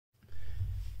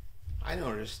I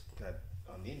noticed that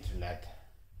on the internet,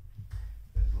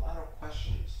 there's a lot of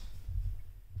questions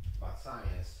about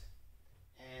science,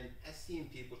 and I've seen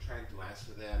people trying to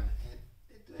answer them, and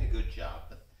they're doing a good job.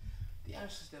 But the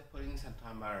answers they're putting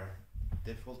sometimes are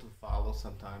difficult to follow,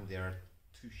 sometimes they're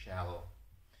too shallow.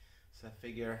 So I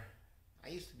figure I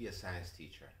used to be a science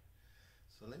teacher,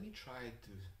 so let me try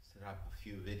to set up a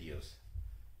few videos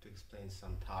to explain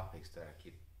some topics that I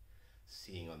keep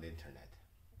seeing on the internet.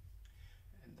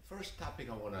 And the first topic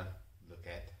I want to look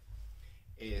at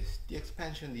is the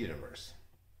expansion of the universe.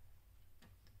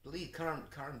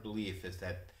 Current belief is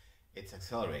that it's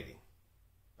accelerating,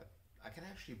 but I can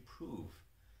actually prove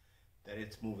that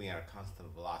it's moving at a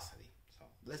constant velocity. So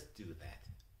let's do that.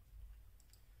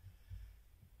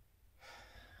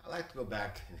 I like to go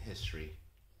back in history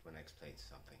when I explain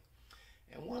something.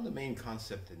 And one of the main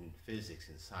concepts in physics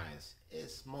and science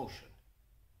is motion.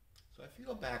 So if you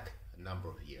go back a number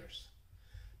of years,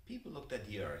 people looked at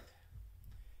the Earth,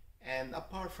 and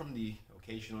apart from the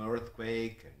occasional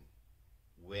earthquake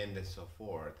and wind and so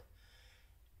forth,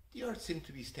 the Earth seemed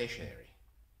to be stationary.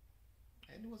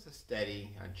 And it was a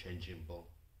steady,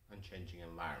 unchanging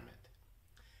environment.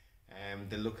 And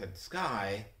they look at the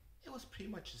sky, it was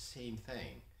pretty much the same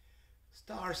thing.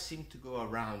 Stars seemed to go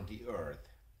around the Earth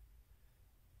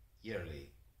yearly,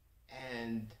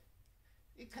 and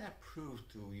it kind of proved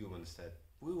to humans that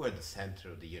we were the center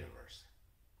of the universe.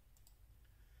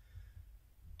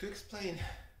 To explain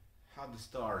how the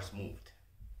stars moved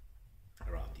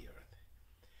around the Earth,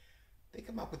 they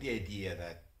come up with the idea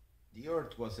that the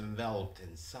Earth was enveloped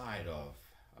inside of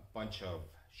a bunch of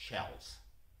shells,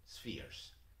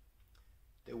 spheres.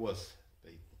 There was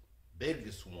the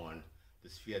biggest one, the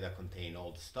sphere that contained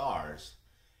all the stars,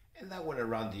 and that went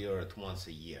around the Earth once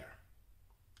a year.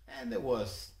 And there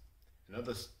was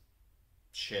another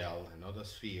shell, another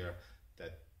sphere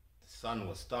that the sun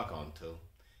was stuck onto,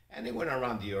 and it went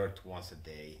around the Earth once a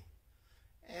day.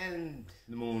 And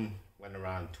the moon went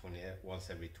around once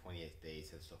every 28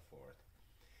 days and so forth.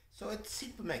 So it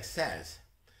seemed to make sense.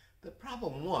 The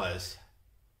problem was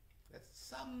that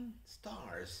some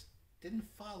stars didn't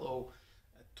follow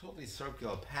a totally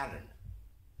circular pattern.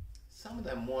 Some of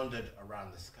them wandered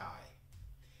around the sky.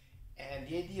 And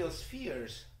the idea of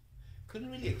spheres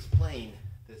couldn't really explain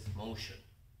this motion.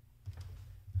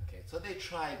 Okay, so they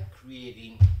tried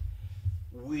creating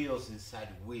wheels inside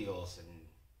wheels and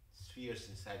spheres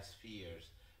inside spheres.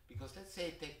 Because let's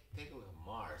say, take a look at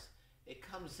Mars. It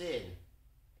comes in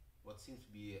what seems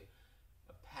to be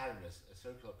a pattern, a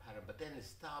circular pattern, but then it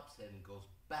stops and goes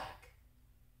back.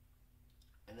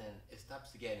 And then it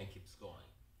stops again and keeps going.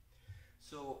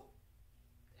 So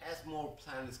as more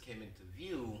planets came into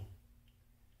view,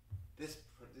 this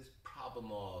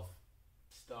problem of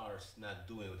stars not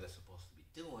doing what they're supposed to be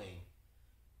doing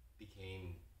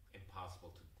became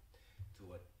impossible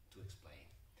to explain.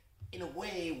 In a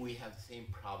way, we have the same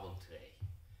problem today.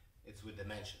 It's with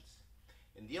dimensions.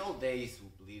 In the old days,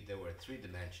 we believed there were three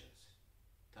dimensions: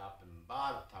 top and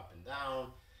bottom, top and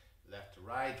down, left to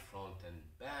right, front and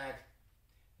back.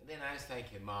 And then Einstein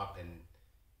came up and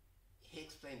he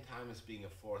explained time as being a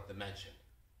fourth dimension.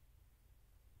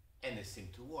 And it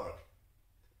seemed to work.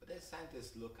 But then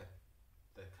scientists look at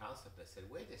the concept and said,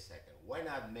 wait a second, why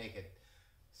not make it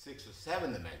 6 or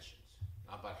 7 dimensions?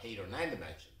 How about 8 or 9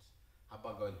 dimensions? How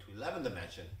about going to 11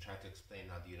 dimensions, try to explain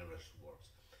how the universe works?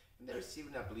 And there's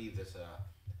even, I believe, there's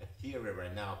a theory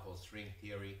right now called string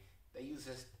theory that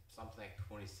uses something like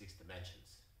 26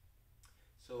 dimensions.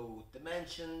 So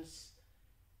dimensions,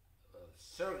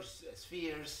 spheres,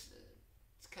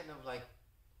 it's kind of like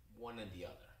one and the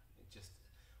other. It just,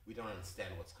 we don't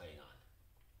understand what's going on.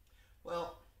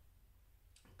 Well,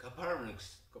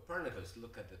 Copernicus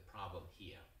looked at the problem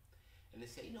here, and they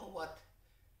say, you know what?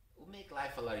 It would make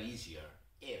life a lot easier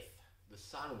if the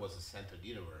sun was the center of the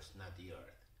universe, not the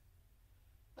Earth.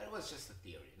 But it was just a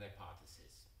theory, an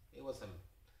hypothesis. It wasn't,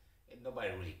 nobody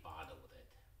really bothered with it.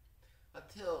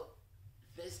 Until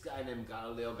this guy named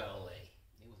Galileo Galilei.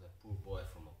 He was a poor boy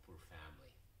from a poor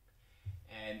family.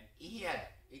 And he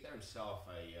got himself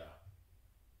a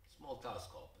small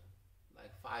telescope,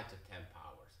 like 5 to 10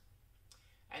 powers.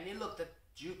 And he looked at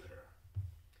Jupiter.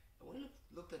 And when he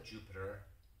looked at Jupiter,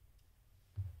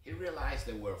 he realized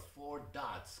there were 4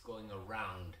 dots going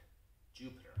around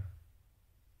Jupiter.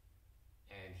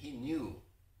 And he knew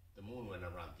the moon went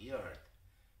around the Earth.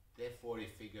 Therefore, he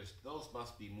figures those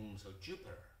must be moons of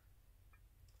Jupiter.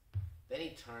 Then he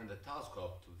turned the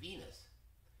telescope to Venus.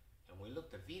 And when he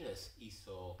looked at Venus, he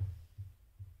saw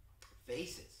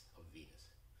faces of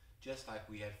Venus, just like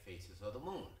we have faces of the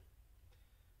moon.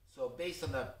 So based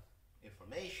on that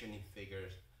information, he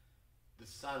figures the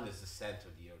sun is the center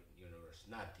of the universe,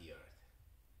 not the earth.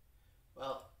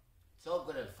 Well, it's all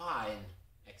good and fine,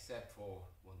 except for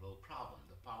one little problem.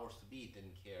 The powers to be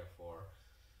didn't care for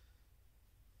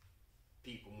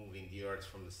people moving the earth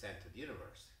from the center of the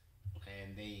universe,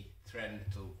 and they threatened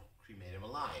to cremate him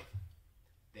alive.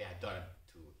 They had done it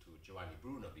to Giovanni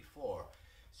Bruno before,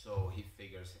 so he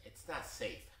figures it's not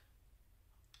safe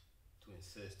to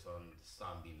insist on the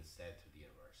sun being the center of the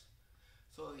universe.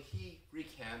 So he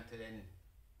recanted and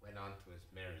went on to his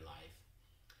married life.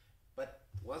 But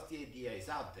once the idea is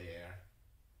out there,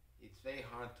 it's very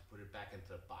hard to put it back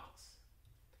into a box.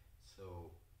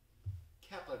 So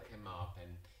Kepler came up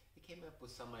and he came up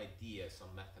with some idea,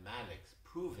 some mathematics,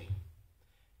 proving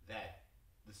that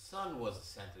the sun was the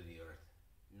center of the earth,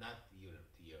 not the earth.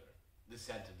 The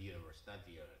center of the universe, not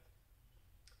the earth.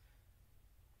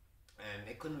 And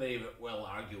they couldn't very well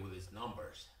argue with his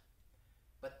numbers.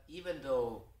 But even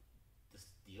though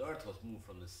the earth was moved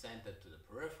from the center to the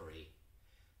periphery,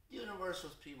 the universe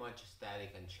was pretty much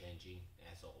static and changing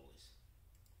as always.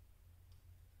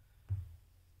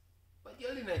 By the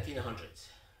early 1900s,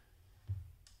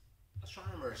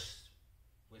 astronomers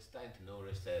were starting to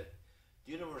notice that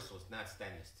the universe was not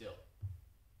standing still.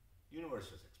 The universe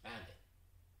was expanding.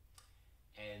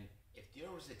 And if the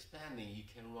universe is expanding, you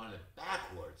can run it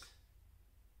backwards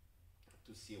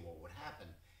to see what would happen.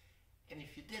 And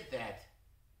if you did that,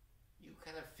 you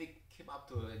kind of came up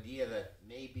to an idea that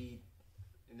maybe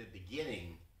in the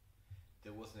beginning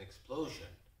there was an explosion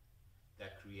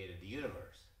that created the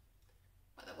universe.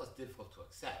 But that was difficult to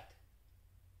accept.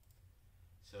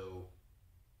 So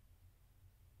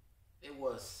it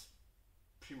was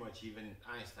pretty much even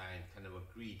Einstein kind of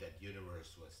agreed that the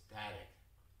universe was static.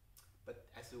 But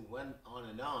as it went on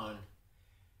and on,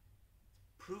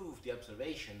 proved the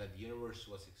observation that the universe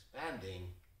was expanding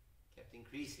kept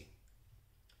increasing.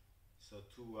 So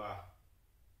to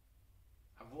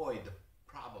avoid the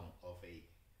problem of a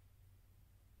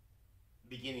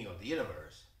beginning of the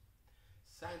universe,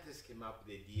 scientists came up with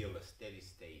the idea of a steady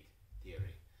state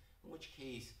theory, which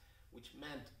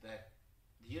meant that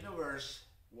the universe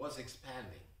was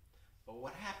expanding. But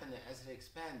what happened as it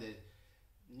expanded,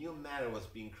 new matter was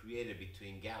being created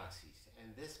between galaxies,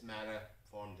 and this matter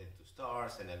formed into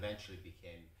stars and eventually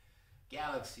became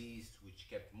galaxies, which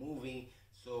kept moving.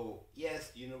 So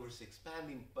yes, the universe is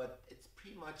expanding, but it's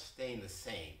pretty much staying the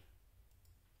same.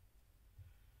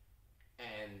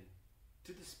 And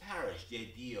to disparage the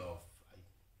idea of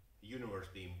the universe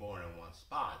being born in one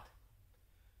spot,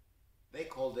 they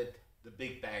called it the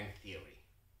Big Bang Theory.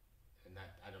 And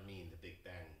that, I don't mean the Big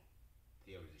Bang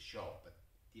Theory, the show, but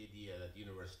the idea that the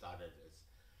universe started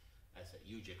as a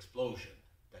huge explosion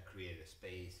that created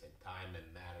space and time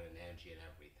and matter and energy and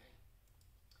everything.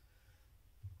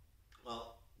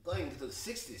 Well, going into the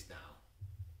 60s now,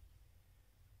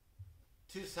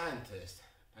 two scientists,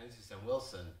 Francis and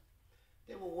Wilson,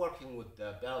 they were working with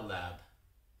the Bell Lab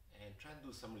and trying to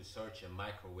do some research in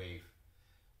microwave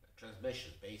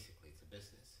transmissions. Basically, it's a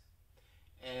business.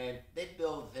 And they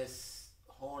built this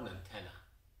horn antenna.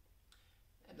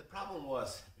 And the problem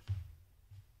was,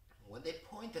 when they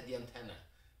pointed the antenna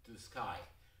to the sky,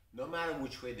 no matter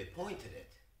which way they pointed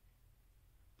it,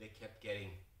 they kept getting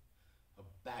a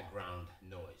background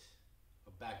noise,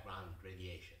 a background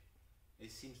radiation.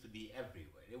 It seems to be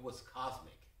everywhere. It was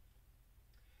cosmic.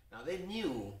 Now they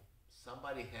knew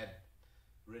somebody had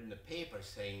written a paper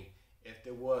saying if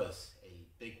there was a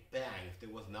Big Bang, if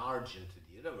there was an origin to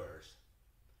the universe,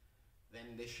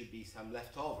 then there should be some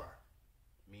left over,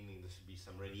 meaning there should be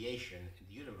some radiation in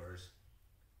the universe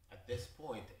at this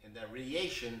point, and that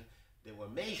radiation they were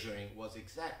measuring was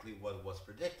exactly what was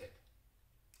predicted.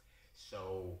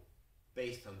 So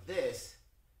based on this,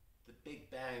 the Big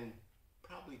Bang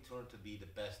probably turned to be the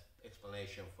best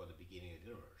explanation for the beginning of the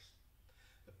universe.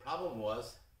 The problem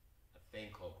was a thing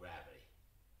called gravity.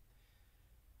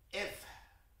 If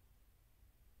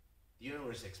the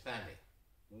universe is expanding,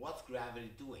 what's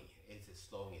gravity doing? Is it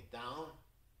slowing it down?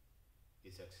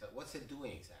 What's it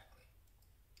doing exactly?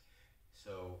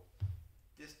 So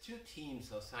these two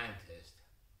teams of scientists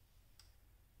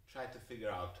tried to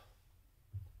figure out,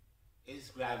 is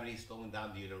gravity slowing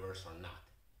down the universe or not?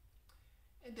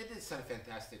 And they did some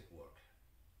fantastic work.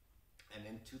 And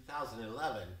in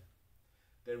 2011,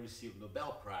 they received a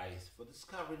Nobel Prize for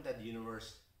discovering that the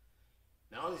universe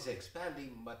not only is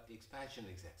expanding, but the expansion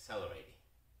is accelerating.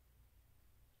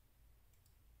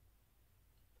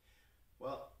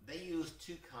 Well, they used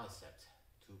two concepts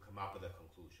to come up with a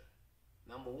conclusion.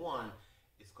 Number one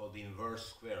is called the inverse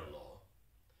square law,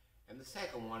 and the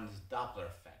second one is Doppler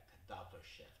effect, Doppler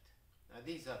shift. Now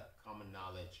these are common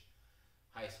knowledge,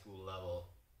 high school level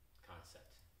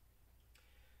concepts.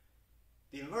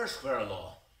 The inverse square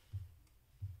law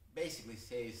basically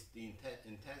says the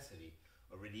intensity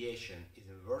of radiation is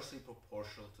inversely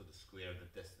proportional to the square of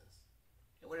the distance.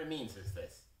 And what it means is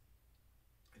this.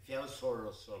 If you have a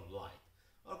source of light,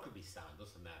 or it could be sound,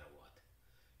 doesn't matter what,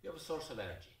 you have a source of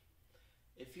energy.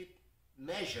 If you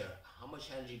measure how much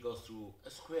energy goes through a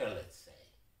square, let's say,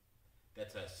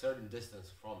 that's a certain distance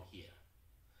from here,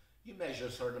 you measure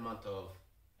a certain amount of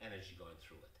energy going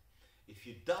through it. If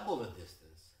you double the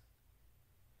distance,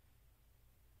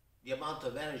 the amount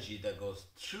of energy that goes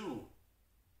through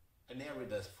an area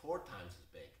that's 4 times as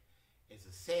big is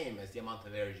the same as the amount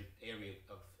of area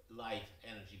of light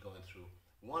energy going through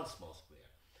one small square.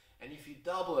 And if you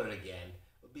double it again,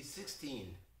 it would be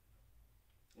 16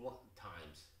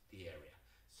 times the area.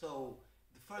 So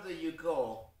the further you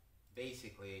go,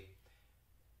 basically,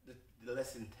 the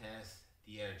less intense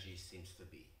the energy seems to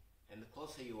be. And the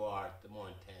closer you are, the more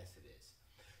intense it is.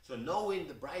 So knowing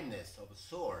the brightness of a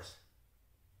source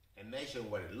and measuring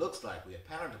what it looks like with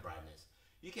apparent brightness,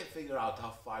 you can figure out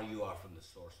how far you are from the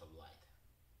source of light.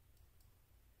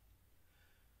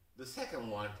 The second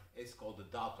one is called the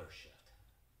Doppler shift.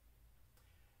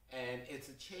 And it's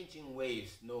a changing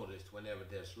waves noticed whenever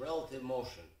there's relative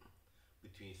motion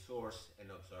between source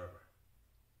and observer.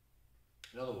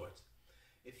 In other words,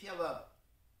 if you have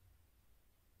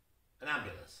an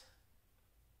ambulance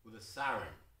with a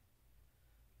siren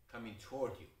coming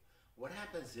toward you, what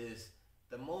happens is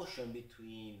the motion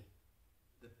between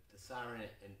the siren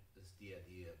and the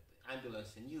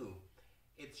ambulance and you,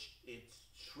 it's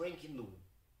shrinking the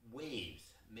waves,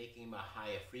 making them a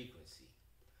higher frequency.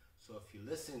 So if you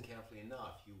listen carefully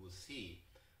enough, you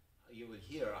will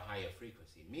hear a higher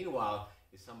frequency. Meanwhile,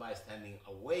 if somebody's standing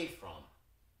away from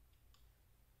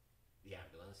the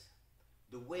ambulance,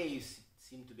 the waves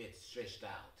seem to be stretched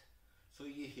out. So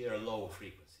you hear a lower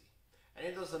frequency. And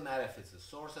it doesn't matter if it's the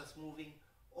source that's moving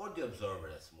or the observer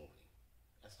that's moving.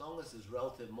 As long as there's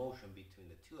relative motion between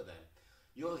the two of them,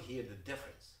 you'll hear the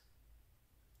difference.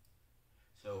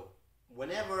 So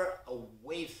whenever a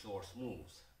wave source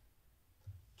moves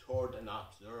toward an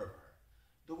observer,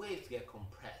 the waves get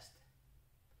compressed.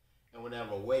 And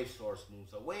whenever a wave source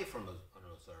moves away from an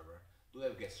observer, the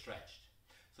wave gets stretched.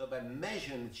 So by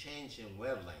measuring the change in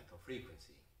wavelength or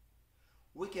frequency,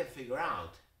 we can figure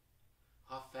out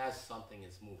how fast something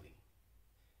is moving,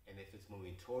 and if it's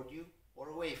moving toward you or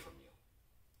away from you.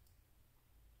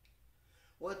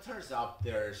 Well, it turns out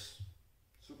there's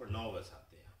supernovas out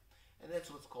there, and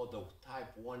that's what's called the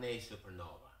type 1a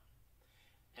supernova.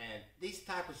 And these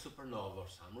type of supernova, for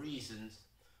some reasons,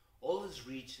 always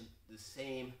reach the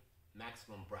same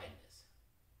maximum brightness.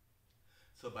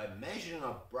 So by measuring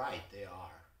how bright they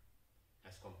are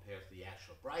as compared to the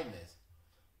actual brightness,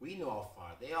 we know how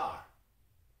far they are.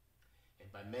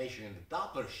 And by measuring the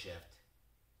Doppler shift,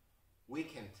 we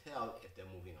can tell if they're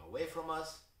moving away from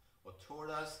us or toward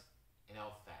us and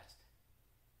how fast.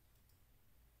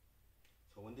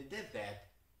 So when they did that,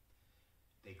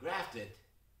 they graphed it,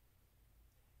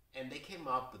 and they came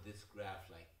up with this graph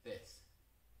like this.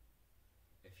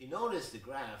 If you notice the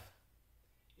graph,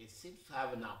 it seems to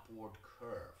have an upward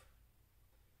curve,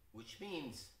 which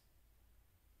means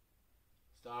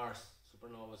stars,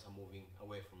 supernovas are moving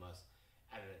away from us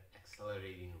at an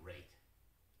accelerating rate.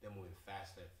 They're moving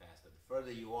faster and faster. The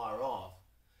further you are off,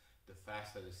 the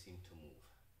faster they seem to move.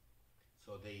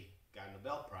 So they got a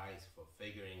Nobel Prize for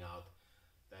figuring out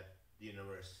that the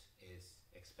universe is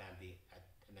expanding at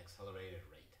an accelerated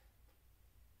rate.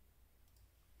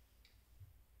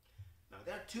 Now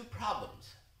there are two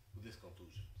problems with this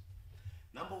conclusion.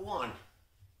 Number one,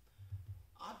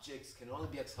 objects can only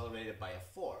be accelerated by a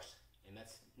force, and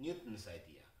that's Newton's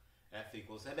idea, F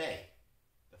equals ma.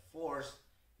 The force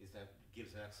is that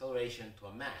gives an acceleration to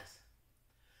a mass.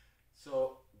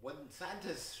 So when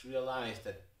scientists realized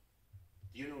that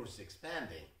the universe is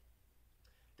expanding,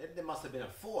 then there must have been a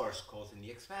force causing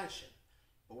the expansion,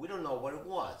 but we don't know what it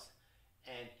was.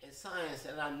 And in science,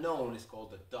 an unknown is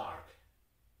called the dark.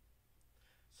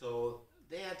 So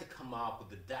they had to come up with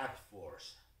the dark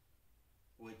force,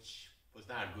 which was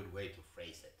not a good way to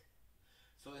phrase it.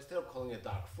 So instead of calling it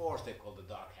dark force, they called it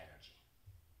dark energy.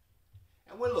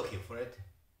 And we're looking for it,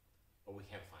 but we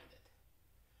can't find it.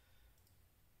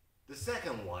 The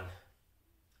second one,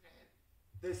 and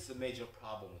this is a major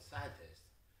problem with scientists.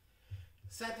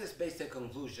 These scientists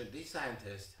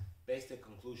based their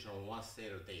conclusion on one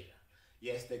state of data.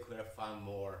 Yes, they could have found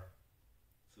more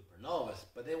supernovas,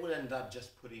 but they would end up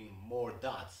just putting more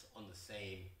dots on the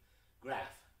same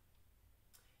graph.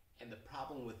 And the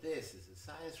problem with this is that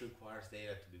science requires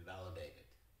data to be validated,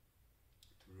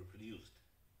 to be reproduced.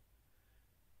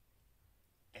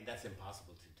 And that's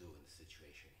impossible to do in the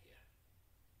situation here.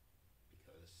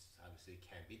 obviously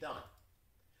can't be done.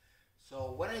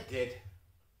 So what I did,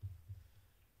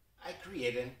 I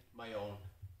created my own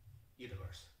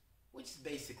universe, which is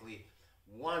basically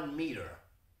 1 meter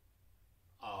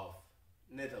of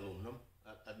knit aluminum,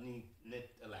 knit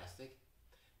elastic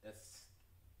that's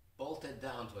bolted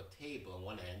down to a table on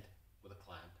one end with a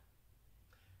clamp.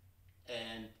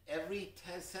 And every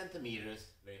 10 centimeters,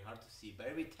 very hard to see, but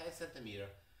every 10 centimeter,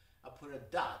 I put a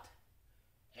dot,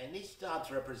 and each dot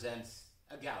represents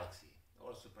a galaxy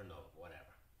or a supernova,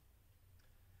 whatever.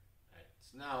 Right,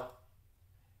 so now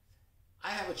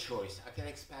I have a choice. I can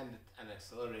expand it at an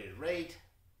accelerated rate,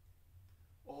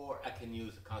 or I can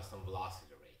use a constant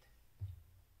velocity rate.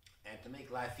 And to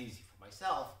make life easy for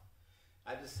myself,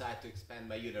 I decide to expand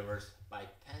my universe by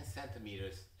 10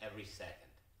 centimeters every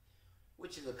second,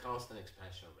 which is a constant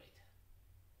expansion rate.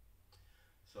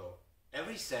 So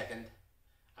every second,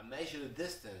 I measure the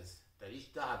distance that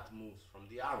each dot moves from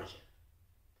the origin.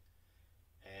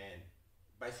 And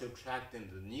by subtracting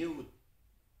the new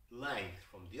length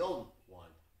from the old one,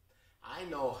 I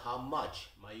know how much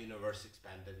my universe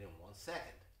expanded in 1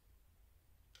 second.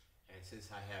 And since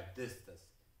I have distance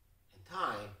and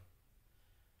time,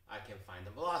 I can find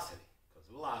the velocity, because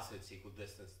velocity is equal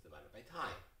distance divided by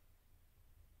time.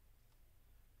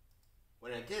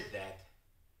 When I did that,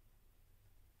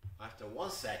 after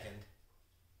 1 second,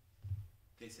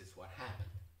 this is what happened.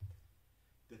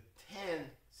 The 10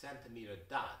 centimeter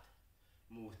dot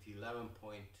moved 11.2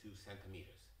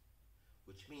 centimeters,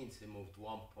 which means it moved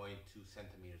 1.2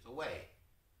 centimeters away.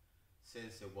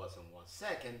 Since it was in 1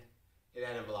 second, it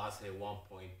had a velocity of 1.2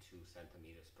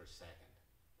 centimeters per second.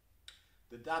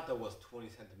 The dot that was 20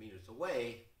 centimeters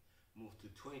away moved to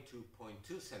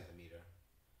 22.2 centimeter,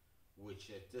 which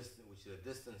is a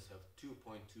distance of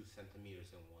 2.2 centimeters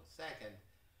in 1 second,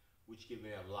 which gives me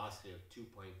a velocity of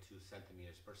 2.2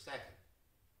 centimeters per second.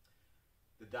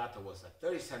 The dot that was at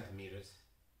 30 centimeters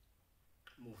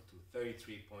moved to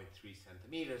 33.3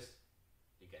 centimeters.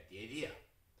 You get the idea.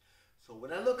 So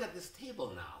when I look at this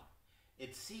table now,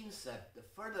 it seems that the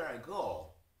further I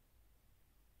go,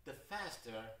 the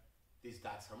faster these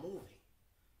dots are moving,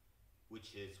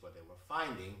 which is what they were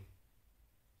finding,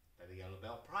 that they got a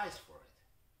Nobel Prize for it.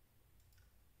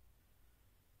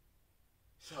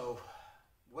 So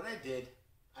what I did,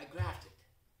 I graphed it.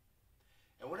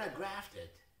 And when I graphed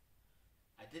it,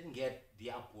 I didn't get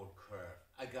the upward curve.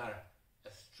 I got a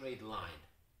straight line.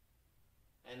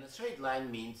 And a straight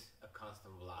line means a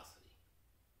constant velocity.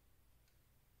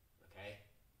 Okay?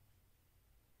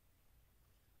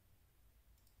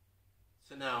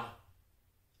 So now,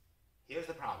 here's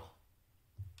the problem.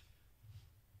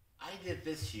 I did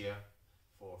this here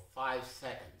for 5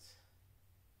 seconds.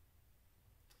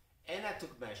 And I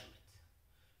took measurements.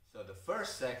 So the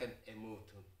first second, it moved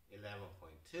to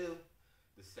 11.2.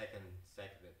 The second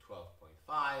at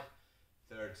 12.5.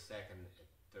 Third second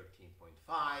at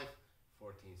 13.5.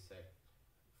 4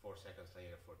 seconds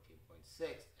later, 14.6,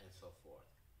 and so forth.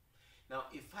 Now,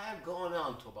 if I had gone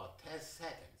on to about 10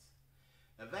 seconds,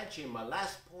 eventually my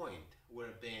last point would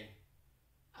have been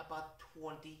about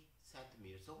 20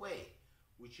 centimeters away,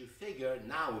 which you figure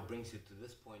now it brings you to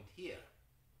this point here.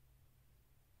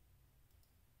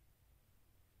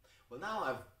 Well, now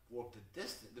I've worked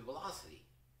the velocity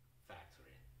factor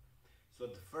in. So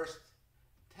the first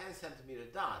 10 centimeter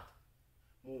dot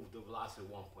moved the velocity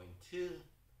 1.2.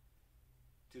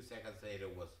 2 seconds later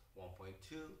was 1.2.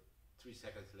 3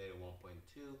 seconds later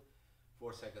 1.2.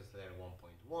 4 seconds later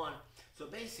 1.1. So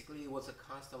basically it was a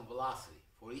constant velocity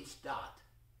for each dot.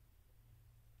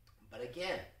 But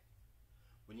again,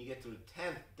 when you get to the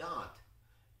 10th dot,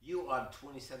 you are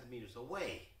 20 centimeters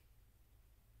away.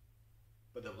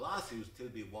 But the velocity will still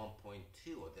be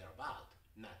 1.2 or thereabout,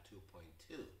 not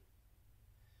 2.2.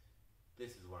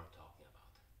 This is what I'm talking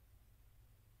about.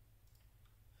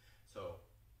 So,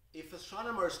 if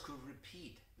astronomers could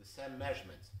repeat the same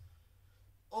measurements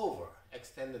over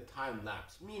extended time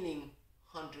lapse, meaning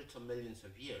hundreds of millions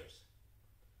of years,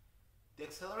 the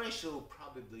acceleration will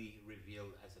probably reveal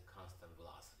as a constant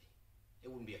velocity. It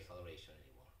wouldn't be acceleration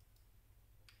anymore.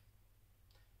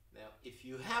 Now, if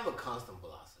you have a constant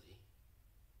velocity,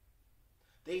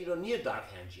 then you don't need dark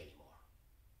energy anymore.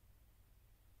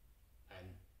 And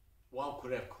what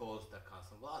could have caused that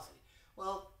constant velocity?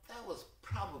 Well, that was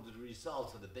probably the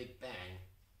result of the Big Bang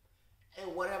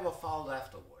and whatever followed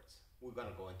afterwards. We're going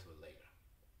to go into it later.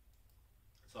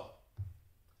 So,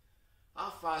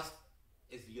 how fast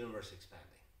is the universe expanding?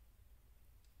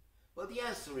 Well, the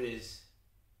answer is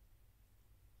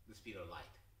the speed of light.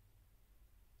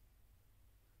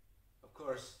 Of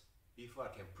course, before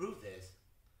I can prove this,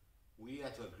 we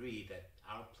have to agree that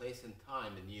our place in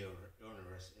time in the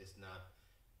universe is not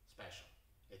special.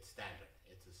 It's standard.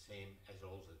 It's the same as it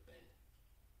always has been.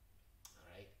 All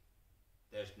right?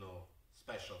 There's no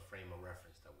special frame of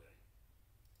reference that we're in.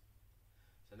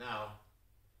 So now,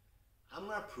 I'm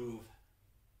going to prove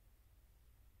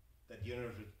that the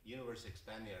universe is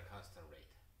expanding at a constant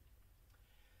rate.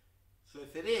 So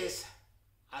if it is,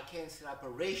 I can set up a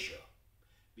ratio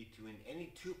between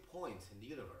any 2 points in the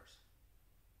universe.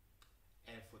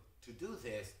 And to do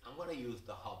this, I'm going to use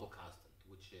the Hubble constant,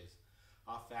 which is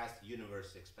how fast the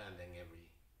universe is expanding every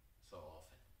so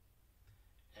often.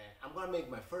 And I'm going to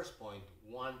make my first point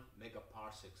 1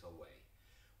 megaparsecs away,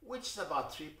 which is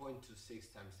about 3.26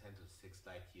 times 10 to the 6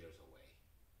 light years away.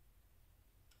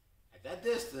 At that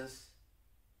distance,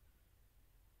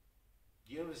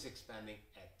 the universe is expanding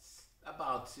at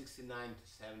about 69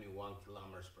 to 71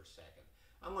 kilometers per second.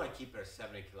 I'm going to keep it at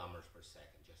 70 kilometers per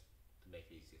second just to make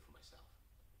it easy for myself.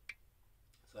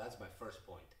 So that's my first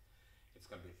point. It's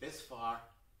going to be this far,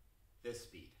 this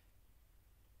speed.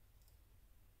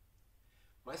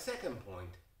 My second point,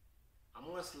 I'm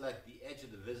going to select the edge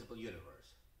of the visible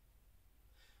universe,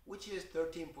 which is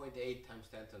 13.8 times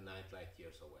 10 to the 9th light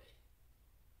years away.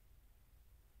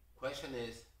 Question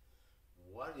is,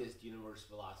 what is the universe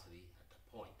velocity at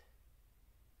the point?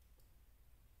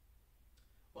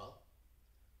 Well,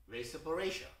 very simple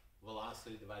ratio.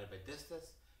 Velocity divided by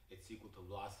distance, it's equal to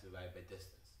velocity divided by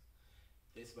distance.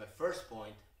 This is my first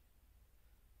point,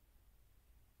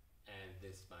 and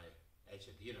this is my edge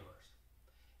of the universe.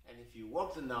 And if you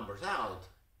work the numbers out,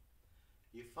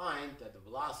 you find that the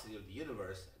velocity of the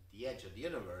universe at the edge of the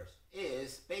universe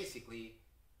is basically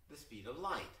the speed of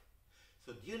light.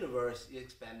 So the universe is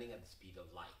expanding at the speed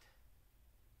of light.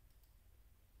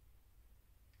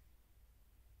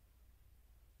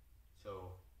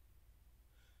 So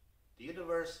the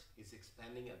universe is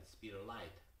expanding at the speed of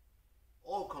light.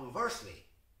 Or conversely,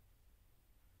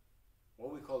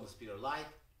 what we call the speed of light,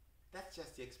 that's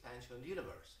just the expansion of the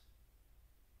universe.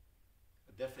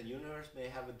 A different universe may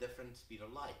have a different speed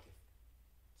of light,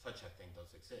 if such a thing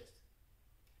does exist.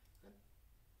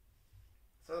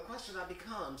 So the question now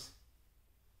becomes,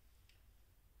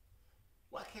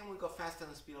 why can't we go faster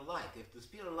than the speed of light? If the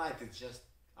speed of light is just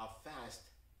how fast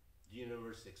the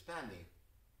universe is expanding,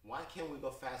 why can't we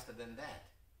go faster than that?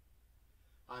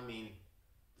 I mean,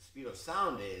 the speed of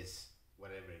sound is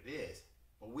whatever it is,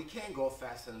 but we can't go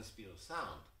faster than the speed of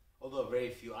sound, although very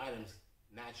few items,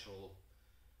 natural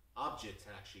objects,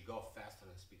 can actually go faster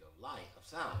than the speed of light, of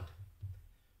sound.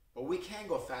 But we can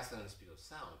go faster than the speed of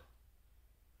sound.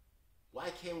 Why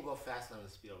can't we go faster than the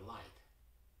speed of light?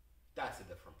 That's a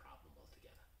different problem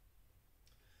altogether.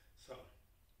 So,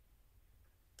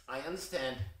 I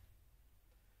understand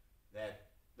that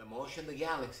the motion of the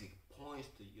galaxy points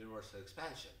to universal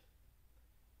expansion.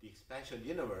 The expansion of the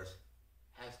universe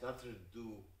has nothing to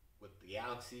do with the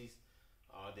galaxies,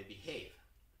 they behave.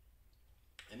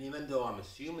 And even though I'm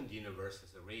assuming the universe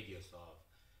has a radius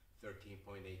of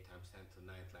 13.8 times 10 to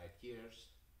the 9th light years,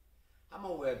 I'm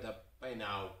aware that by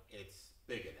now it's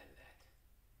bigger than that.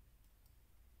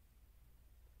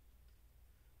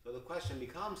 So the question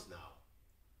becomes now,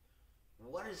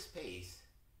 what is space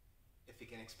if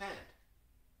it can expand?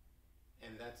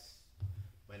 And that's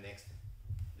my next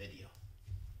video.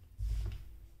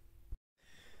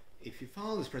 If you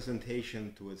follow this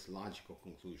presentation to its logical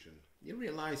conclusion, you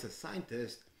realize that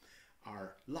scientists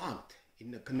are locked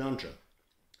in a conundrum.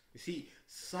 You see,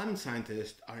 some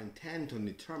scientists are intent on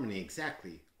determining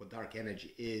exactly what dark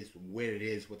energy is, where it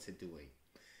is, what's it doing,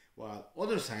 while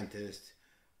other scientists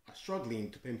are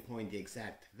struggling to pinpoint the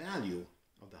exact value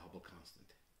of the Hubble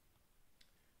constant.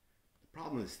 The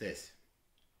problem is this.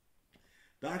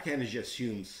 Dark energy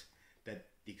assumes that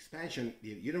the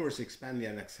universe is expanding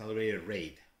at an accelerated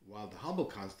rate, while the Hubble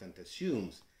constant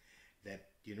assumes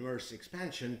that the universe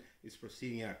expansion is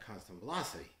proceeding at a constant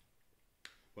velocity.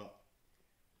 Well,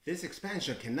 this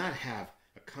expansion cannot have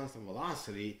a constant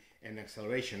velocity and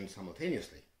acceleration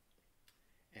simultaneously.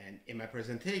 And in my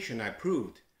presentation, I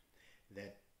proved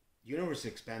that the universe is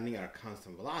expanding at a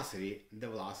constant velocity, and the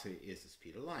velocity is the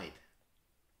speed of light.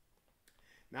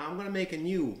 Now I'm going to make a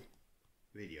new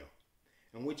video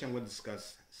in which I'm going to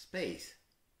discuss space,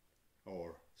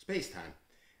 or space-time,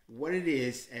 what it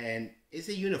is, and is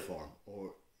it uniform,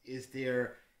 or is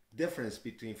there difference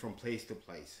between from place to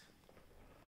place?